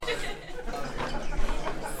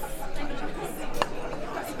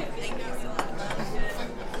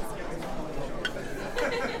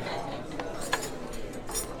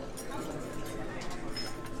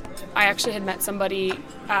I actually had met somebody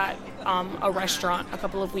at a restaurant a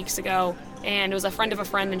couple of weeks ago, and it was a friend of a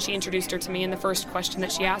friend, and she introduced her to me, and the first question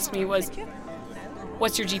that she asked me was,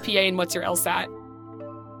 what's your GPA and what's your LSAT?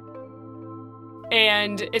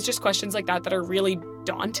 And it's just questions like that are really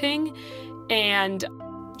daunting and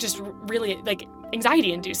just really, like,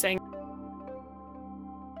 anxiety-inducing.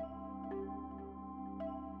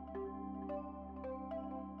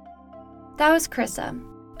 That was Krissa,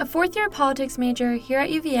 a fourth-year politics major here at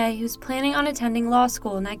UVA who's planning on attending law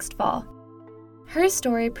school next fall. Her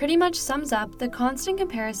story pretty much sums up the constant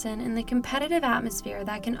comparison and the competitive atmosphere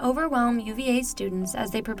that can overwhelm UVA students as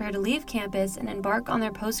they prepare to leave campus and embark on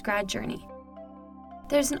their post-grad journey.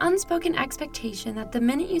 There's an unspoken expectation that the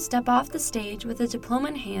minute you step off the stage with a diploma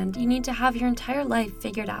in hand, you need to have your entire life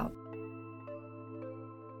figured out.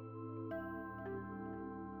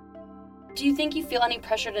 Do you think you feel any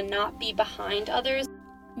pressure to not be behind others?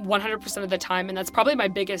 100% of the time, and that's probably my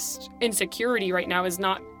biggest insecurity right now, is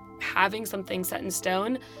not having something set in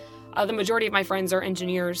stone. The majority of my friends are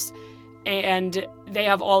engineers, and they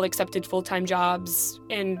have all accepted full-time jobs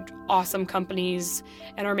in awesome companies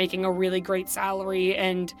and are making a really great salary,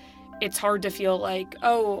 and it's hard to feel like,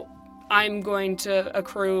 oh, I'm going to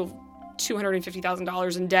accrue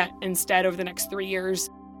 $250,000 in debt instead over the next 3 years.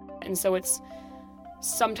 And so it's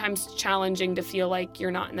sometimes challenging to feel like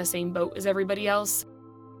you're not in the same boat as everybody else.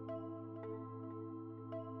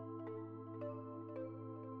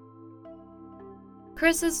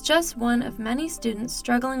 Chris is just one of many students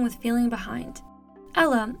struggling with feeling behind.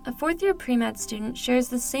 Ella, a fourth-year pre-med student, shares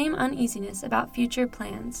the same uneasiness about future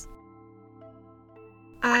plans.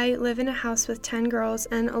 I live in a house with 10 girls,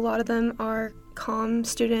 and a lot of them are comm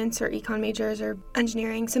students or econ majors or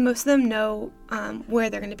engineering, so most of them know where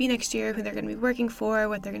they're going to be next year, who they're going to be working for,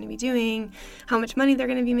 what they're going to be doing, how much money they're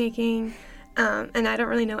going to be making, and I don't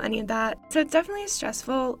really know any of that. So it's definitely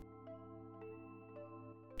stressful.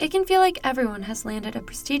 It can feel like everyone has landed a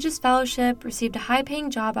prestigious fellowship, received a high-paying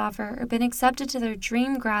job offer, or been accepted to their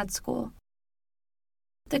dream grad school.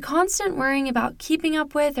 The constant worrying about keeping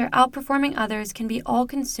up with or outperforming others can be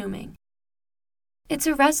all-consuming. It's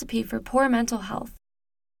a recipe for poor mental health.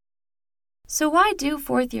 So why do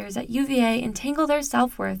fourth years at UVA entangle their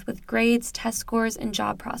self-worth with grades, test scores, and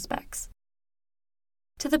job prospects?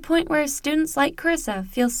 To the point where students like Carissa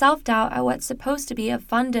feel self-doubt at what's supposed to be a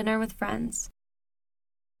fun dinner with friends.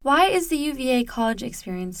 Why is the UVA college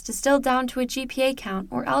experience distilled down to a GPA count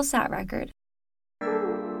or LSAT record?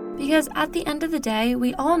 Because at the end of the day,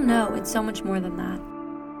 we all know it's so much more than that.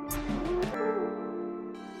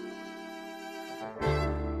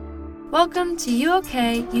 Welcome to You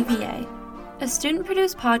OK UVA, a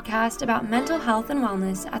student-produced podcast about mental health and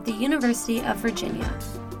wellness at the University of Virginia.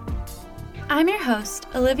 I'm your host,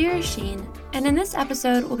 Olivia Richine, and in this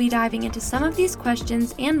episode, we'll be diving into some of these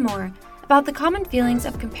questions and more about the common feelings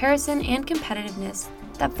of comparison and competitiveness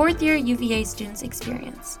that fourth-year UVA students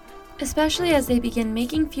experience, especially as they begin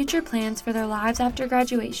making future plans for their lives after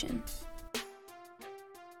graduation.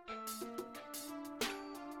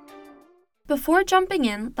 Before jumping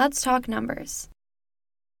in, let's talk numbers.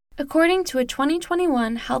 According to a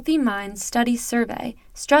 2021 Healthy Minds Study survey,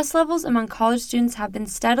 stress levels among college students have been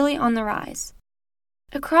steadily on the rise.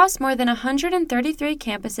 Across more than 133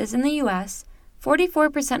 campuses in the U.S.,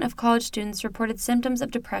 44% of college students reported symptoms of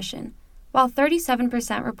depression, while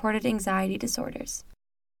 37% reported anxiety disorders.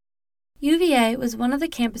 UVA was one of the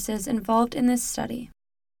campuses involved in this study.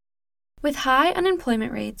 With high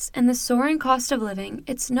unemployment rates and the soaring cost of living,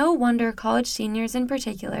 it's no wonder college seniors in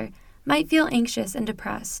particular might feel anxious and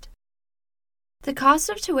depressed. The cost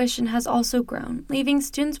of tuition has also grown, leaving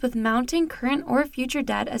students with mounting current or future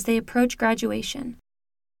debt as they approach graduation.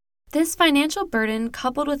 This financial burden,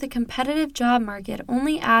 coupled with a competitive job market,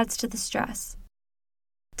 only adds to the stress.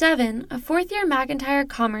 Devin, a fourth-year McIntyre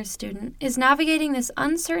Commerce student, is navigating this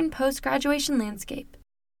uncertain post-graduation landscape,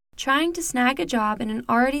 trying to snag a job in an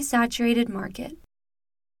already saturated market.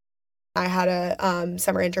 I had a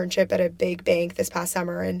summer internship at a big bank this past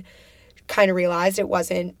summer and kind of realized it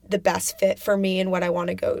wasn't the best fit for me and what I want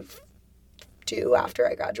to go do after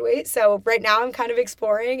I graduate. So right now I'm kind of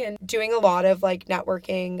exploring and doing a lot of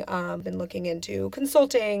networking, and looking into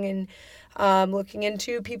consulting and looking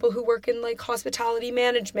into people who work in hospitality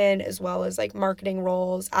management as well as marketing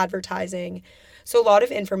roles, advertising. So a lot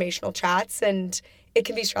of informational chats, and it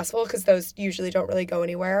can be stressful because those usually don't really go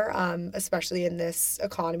anywhere, especially in this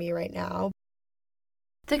economy right now.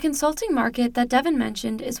 The consulting market that Devin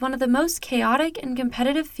mentioned is one of the most chaotic and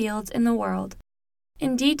competitive fields in the world.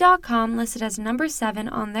 Indeed.com listed as number 7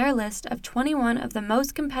 on their list of 21 of the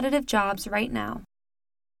most competitive jobs right now.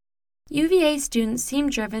 UVA students seem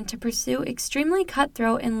driven to pursue extremely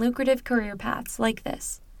cutthroat and lucrative career paths like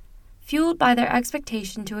this, fueled by their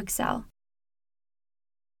expectation to excel.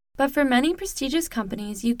 But for many prestigious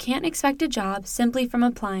companies, you can't expect a job simply from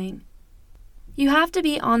applying. You have to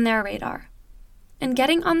be on their radar. And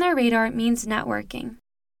getting on their radar means networking.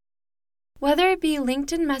 Whether it be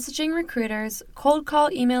LinkedIn messaging recruiters, cold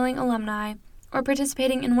call emailing alumni, or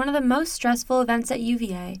participating in one of the most stressful events at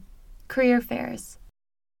UVA, career fairs.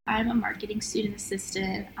 I'm a marketing student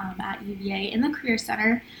assistant at UVA in the Career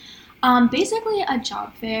Center. Basically a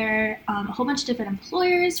job fair, a whole bunch of different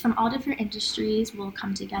employers from all different industries will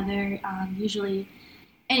come together, usually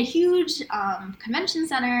in a huge convention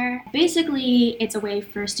center. Basically, it's a way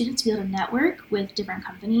for students to be able to network with different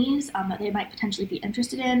companies that they might potentially be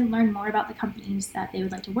interested in, learn more about the companies that they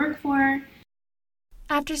would like to work for.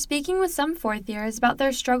 After speaking with some fourth years about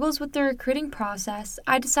their struggles with the recruiting process,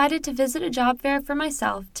 I decided to visit a job fair for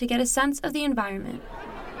myself to get a sense of the environment.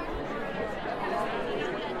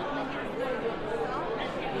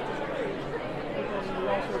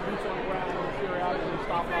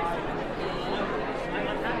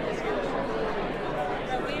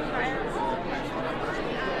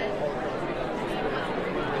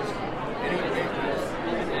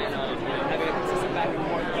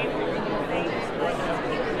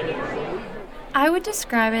 I would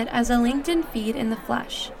describe it as a LinkedIn feed in the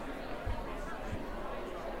flesh.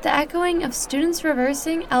 The echoing of students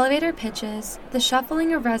reversing elevator pitches, the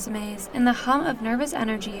shuffling of resumes, and the hum of nervous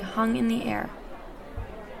energy hung in the air.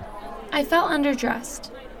 I felt underdressed,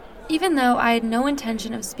 even though I had no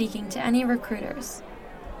intention of speaking to any recruiters.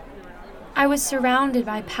 I was surrounded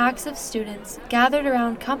by packs of students gathered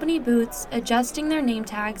around company booths, adjusting their name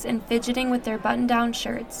tags and fidgeting with their button-down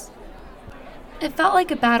shirts. It felt like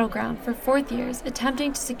a battleground for fourth years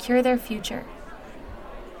attempting to secure their future.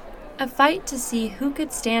 A fight to see who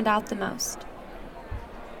could stand out the most.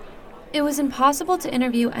 It was impossible to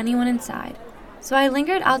interview anyone inside, so I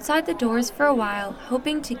lingered outside the doors for a while,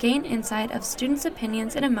 hoping to gain insight of students'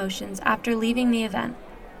 opinions and emotions after leaving the event.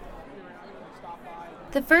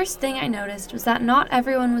 The first thing I noticed was that not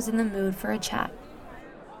everyone was in the mood for a chat.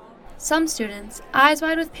 Some students, eyes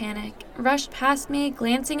wide with panic, rushed past me,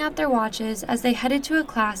 glancing at their watches as they headed to a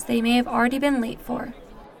class they may have already been late for.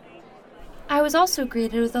 I was also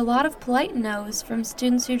greeted with a lot of polite no's from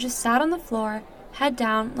students who just sat on the floor, head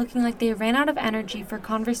down, looking like they ran out of energy for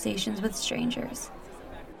conversations with strangers.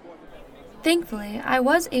 Thankfully, I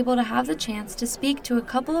was able to have the chance to speak to a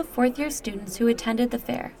couple of fourth-year students who attended the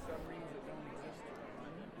fair.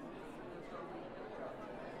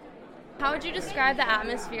 How would you describe the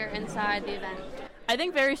atmosphere inside the event? I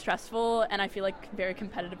think very stressful, and I feel like very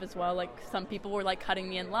competitive as well. Like some people were like cutting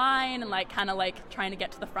me in line and like kind of like trying to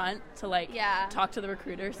get to the front to like talk to the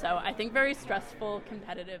recruiter. So I think very stressful,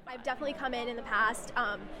 competitive. I've definitely come in the past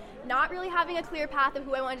not really having a clear path of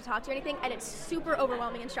who I wanted to talk to or anything, and it's super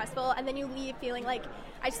overwhelming and stressful, and then you leave feeling like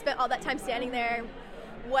I spent all that time standing there.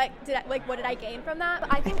 What did I gain from that?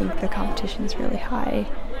 But I think the competition's really high.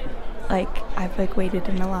 Like, I've like waited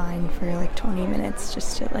in a line for like 20 minutes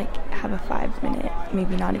just to like have a 5-minute,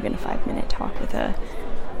 maybe not even a 5-minute talk with a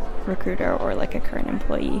recruiter or like a current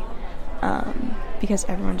employee, because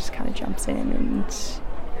everyone just kind of jumps in and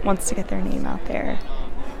wants to get their name out there.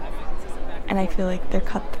 And I feel like they're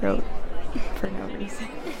cutthroat for no reason.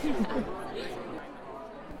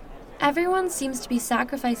 Everyone seems to be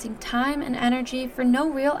sacrificing time and energy for no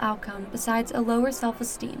real outcome besides a lower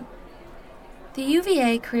self-esteem. The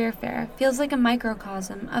UVA Career Fair feels like a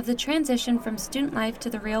microcosm of the transition from student life to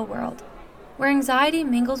the real world, where anxiety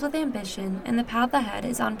mingles with ambition and the path ahead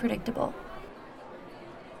is unpredictable.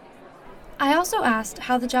 I also asked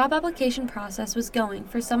how the job application process was going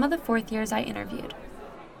for some of the fourth years I interviewed.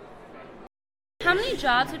 How many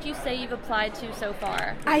jobs would you say you've applied to so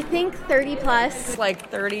far? I think 30 plus. Like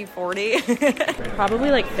 30, 40.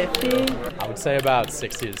 Probably like 50. I would say about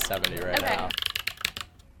 60 to 70 right now.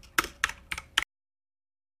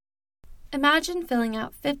 Imagine filling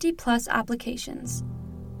out 50-plus applications,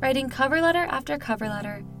 writing cover letter after cover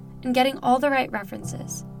letter, and getting all the right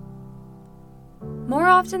references. More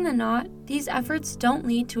often than not, these efforts don't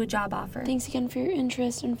lead to a job offer. Thanks again for your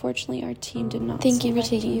interest. Unfortunately, our team did not. Thank you for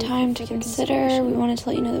taking time to consider. We wanted to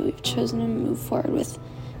let you know that we've chosen to move forward with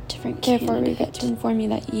different candidates. Therefore, we regret to inform you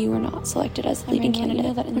that you were not selected as the leading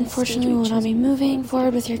candidate. Unfortunately, we will not be moving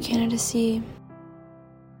forward with your candidacy.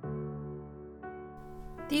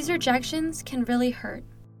 These rejections can really hurt.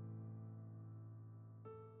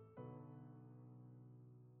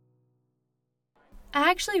 I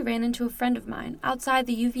actually ran into a friend of mine outside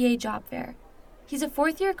the UVA job fair. He's a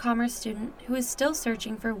fourth-year commerce student who is still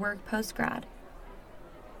searching for work post-grad.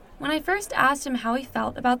 When I first asked him how he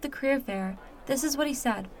felt about the career fair, this is what he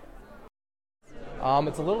said.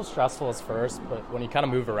 It's a little stressful at first, but when you kind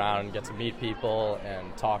of move around and get to meet people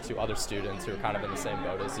and talk to other students who are kind of in the same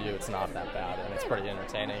boat as you, it's not that bad, and it's pretty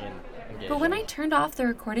entertaining and engaging. But when I turned off the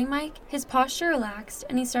recording mic, his posture relaxed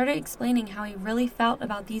and he started explaining how he really felt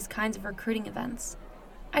about these kinds of recruiting events.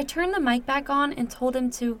 I turned the mic back on and told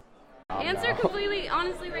him to answer completely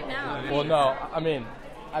honestly right now. Well, no, I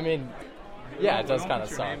mean, yeah, it does kind of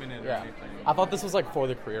suck. Yeah. I thought this was like for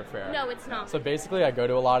the career fair. No, it's not. So basically I go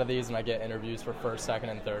to a lot of these and I get interviews for first, second,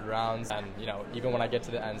 and third rounds. And, even when I get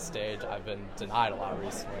to the end stage, I've been denied a lot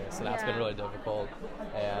recently. So that's been really difficult.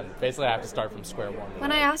 And basically I have to start from square one.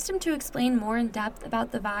 When I asked him to explain more in depth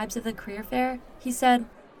about the vibes of the career fair, he said,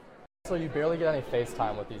 so you barely get any face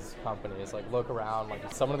time with these companies. Like, look around.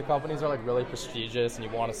 Like, some of the companies are like really prestigious and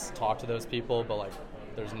you want to talk to those people, but like,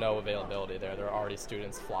 there's no availability there. There are already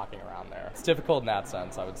students flocking around there. It's difficult in that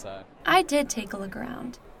sense, I would say. I did take a look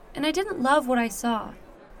around, and I didn't love what I saw.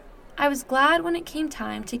 I was glad when it came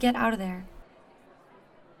time to get out of there.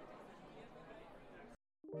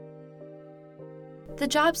 The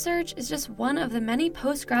job search is just one of the many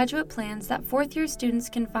postgraduate plans that fourth-year students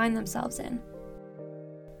can find themselves in.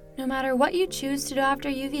 No matter what you choose to do after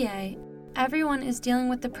UVA, everyone is dealing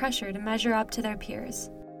with the pressure to measure up to their peers.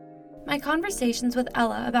 My conversations with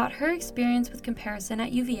Ella about her experience with comparison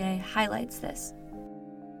at UVA highlights this.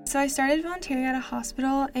 So I started volunteering at a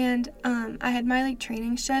hospital, and I had my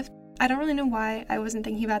training shift. I don't really know why I wasn't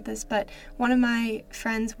thinking about this, but one of my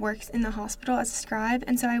friends works in the hospital as a scribe,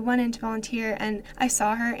 and so I went in to volunteer, and I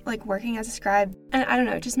saw her working as a scribe, and I don't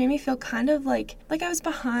know, it just made me feel kind of like I was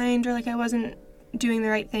behind, or like I wasn't doing the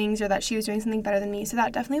right things, or that she was doing something better than me. So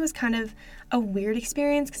that definitely was kind of a weird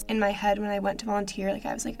experience, because in my head when I went to volunteer,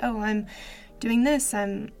 I was like, oh, I'm doing this,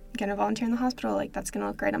 I'm gonna volunteer in the hospital, that's gonna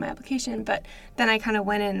look great on my application. But then I kind of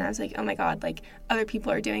went in and I was like, oh my god, other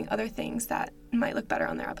people are doing other things that might look better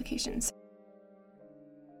on their applications.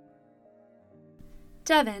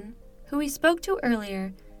 Devin, who we spoke to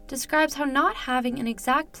earlier, describes how not having an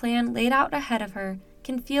exact plan laid out ahead of her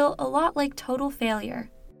can feel a lot like total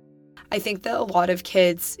failure. I think that a lot of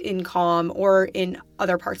kids in COM or in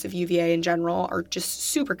other parts of UVA in general are just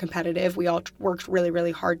super competitive. We all worked really,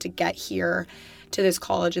 really hard to get here to this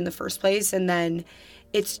college in the first place. And then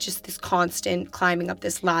it's just this constant climbing up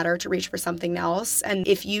this ladder to reach for something else. And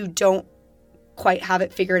if you don't quite have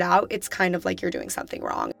it figured out, it's kind of like you're doing something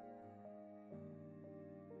wrong.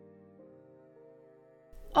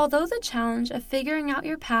 Although the challenge of figuring out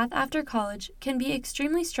your path after college can be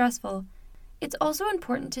extremely stressful, it's also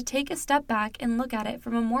important to take a step back and look at it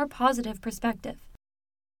from a more positive perspective.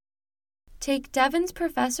 Take Devin's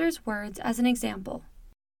professor's words as an example.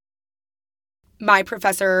 My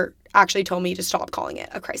professor actually told me to stop calling it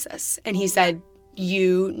a crisis. And he said,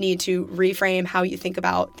 you need to reframe how you think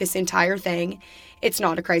about this entire thing. It's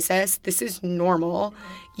not a crisis. This is normal.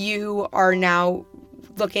 You are now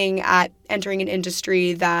looking at entering an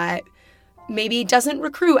industry that maybe doesn't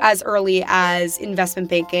recruit as early as investment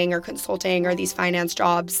banking or consulting or these finance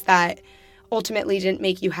jobs that ultimately didn't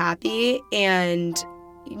make you happy. And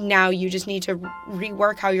now you just need to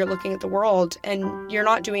rework how you're looking at the world. And you're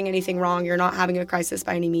not doing anything wrong. You're not having a crisis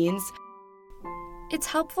by any means. It's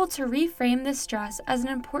helpful to reframe this stress as an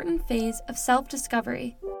important phase of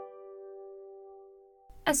self-discovery,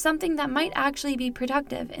 as something that might actually be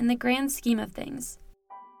productive in the grand scheme of things.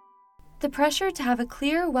 The pressure to have a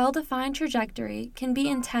clear, well-defined trajectory can be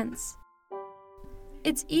intense.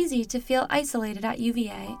 It's easy to feel isolated at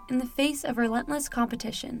UVA in the face of relentless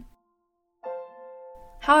competition.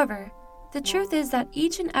 However, the truth is that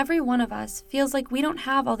each and every one of us feels like we don't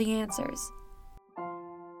have all the answers.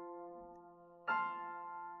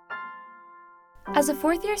 As a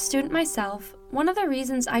fourth-year student myself, one of the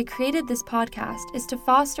reasons I created this podcast is to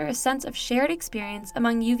foster a sense of shared experience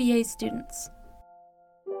among UVA students.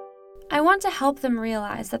 I want to help them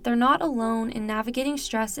realize that they're not alone in navigating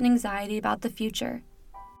stress and anxiety about the future.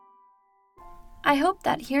 I hope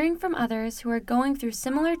that hearing from others who are going through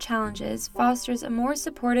similar challenges fosters a more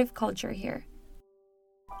supportive culture here.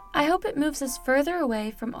 I hope it moves us further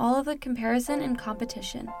away from all of the comparison and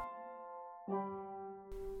competition.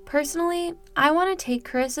 Personally, I want to take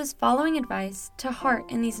Carissa's following advice to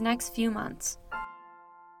heart in these next few months.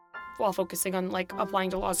 While focusing on applying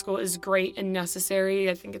to law school is great and necessary,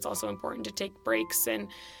 I think it's also important to take breaks and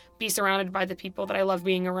be surrounded by the people that I love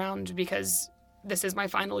being around, because this is my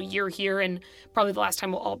final year here and probably the last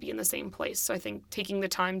time we'll all be in the same place. So I think taking the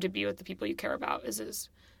time to be with the people you care about is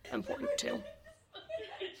important too.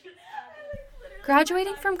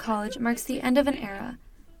 Graduating from college marks the end of an era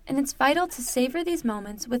and it's vital to savor these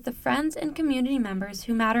moments with the friends and community members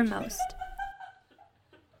who matter most.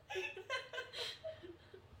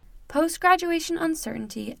 Post-graduation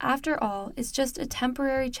uncertainty, after all, is just a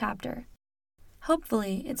temporary chapter.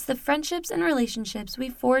 Hopefully, it's the friendships and relationships we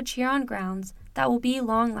forge here on grounds that will be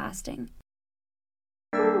long-lasting.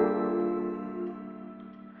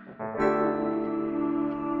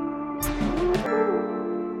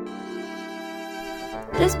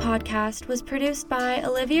 This podcast was produced by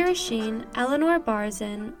Olivia Richine, Eleanor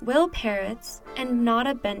Barzun, Will Peritz, and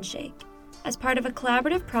Nada Bencheikh, as part of a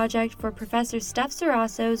collaborative project for Professor Steph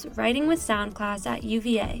Sarasso's Writing with Sound class at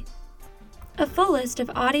UVA. A full list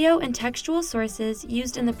of audio and textual sources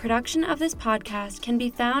used in the production of this podcast can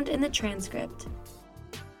be found in the transcript.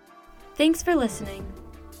 Thanks for listening.